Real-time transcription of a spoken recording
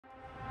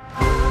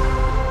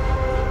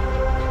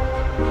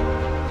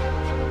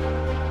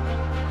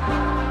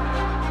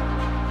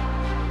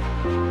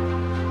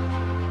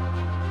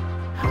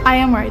I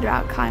am worried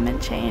about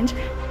climate change.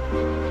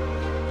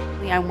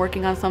 I'm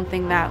working on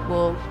something that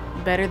will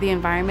better the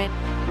environment.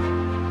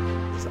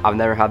 I've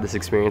never had this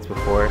experience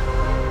before.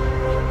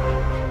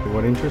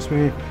 What interests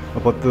me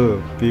about the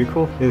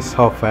vehicle is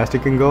how fast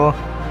it can go.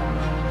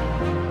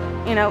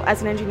 You know,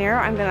 as an engineer,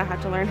 I'm going to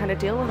have to learn how to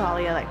deal with all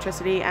the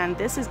electricity, and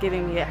this is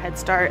giving me a head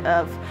start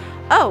of,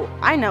 oh,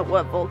 I know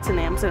what volts and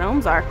amps and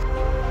ohms are.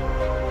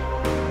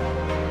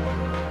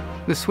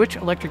 The Switch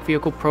electric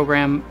vehicle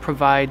program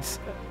provides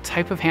a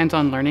type of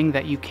hands-on learning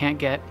that you can't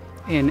get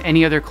in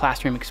any other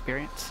classroom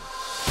experience.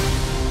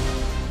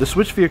 The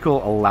Switch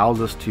vehicle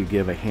allows us to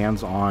give a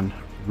hands-on,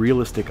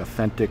 realistic,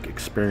 authentic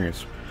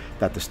experience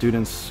that the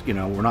students,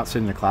 we're not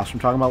sitting in a classroom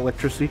talking about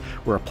electricity,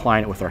 we're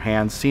applying it with our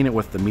hands, seeing it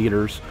with the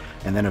meters,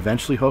 and then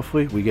eventually,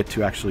 hopefully, we get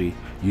to actually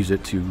use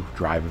it to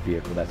drive a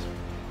vehicle that's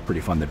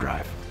pretty fun to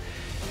drive.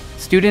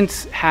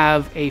 Students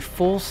have a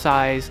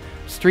full-size,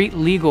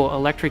 street-legal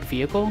electric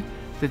vehicle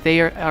that they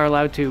are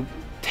allowed to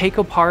take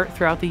apart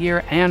throughout the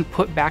year and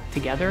put back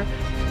together.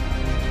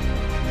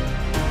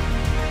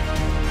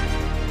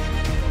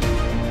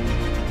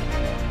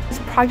 This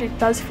project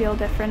does feel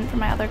different from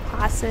my other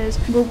classes.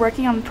 We're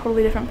working on a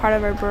totally different part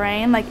of our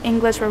brain. Like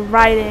English, we're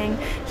writing.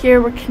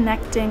 Here we're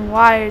connecting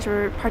wires,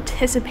 we're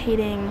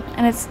participating,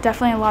 and it's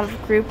definitely a lot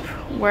of group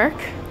work.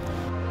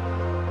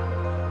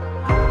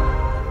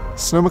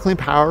 Sonoma Clean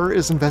Power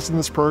is invested in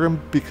this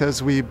program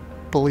because we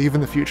believe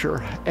in the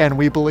future, and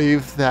we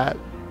believe that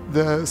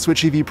the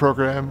Switch EV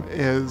program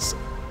is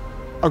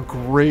a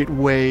great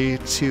way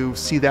to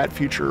see that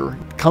future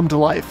come to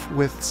life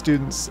with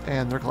students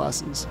and their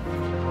classes.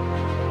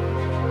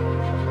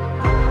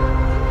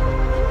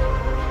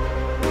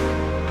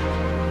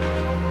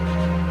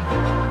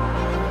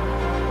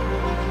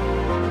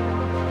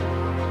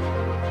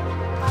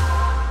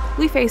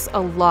 We face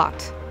a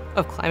lot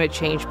of climate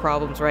change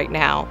problems right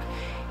now.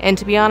 And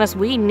to be honest,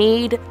 we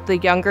need the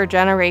younger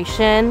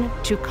generation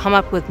to come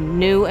up with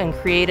new and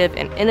creative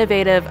and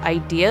innovative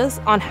ideas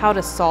on how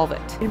to solve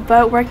it.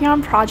 But working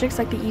on projects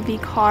like the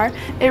EV car,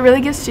 it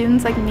really gives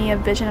students like me a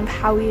vision of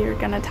how we are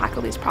going to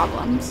tackle these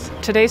problems.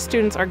 Today's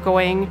students are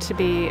going to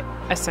be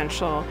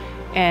essential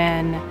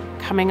in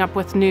coming up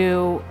with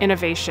new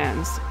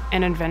innovations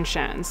and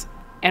inventions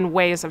and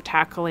ways of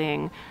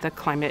tackling the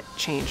climate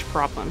change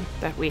problem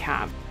that we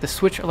have. The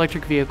Switch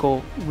electric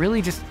vehicle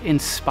really just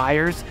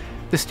inspires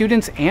the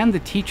students and the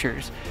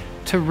teachers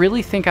to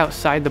really think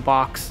outside the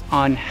box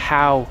on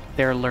how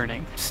they're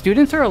learning.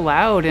 Students are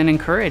allowed and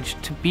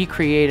encouraged to be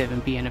creative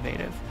and be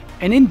innovative.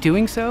 And in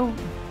doing so,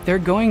 they're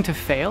going to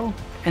fail,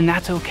 and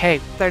that's okay.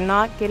 They're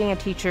not getting a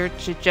teacher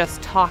to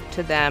just talk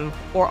to them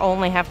or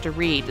only have to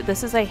read.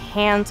 This is a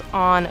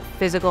hands-on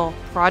physical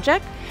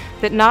project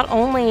that not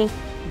only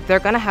they're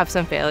going to have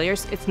some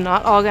failures. It's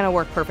not all going to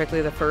work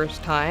perfectly the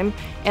first time,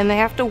 and they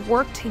have to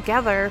work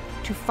together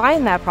to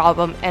find that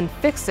problem and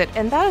fix it,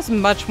 and that is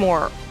much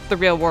more the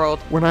real world.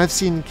 When I've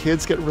seen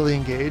kids get really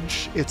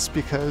engaged, it's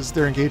because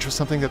they're engaged with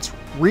something that's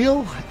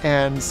real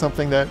and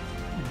something that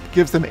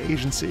gives them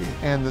agency,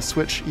 and the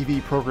Switch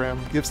EV program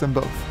gives them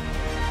both.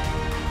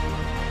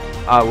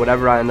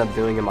 Whatever I end up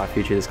doing in my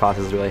future, this class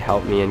has really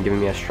helped me and given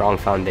me a strong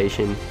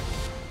foundation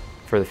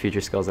for the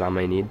future skills that I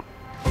may need.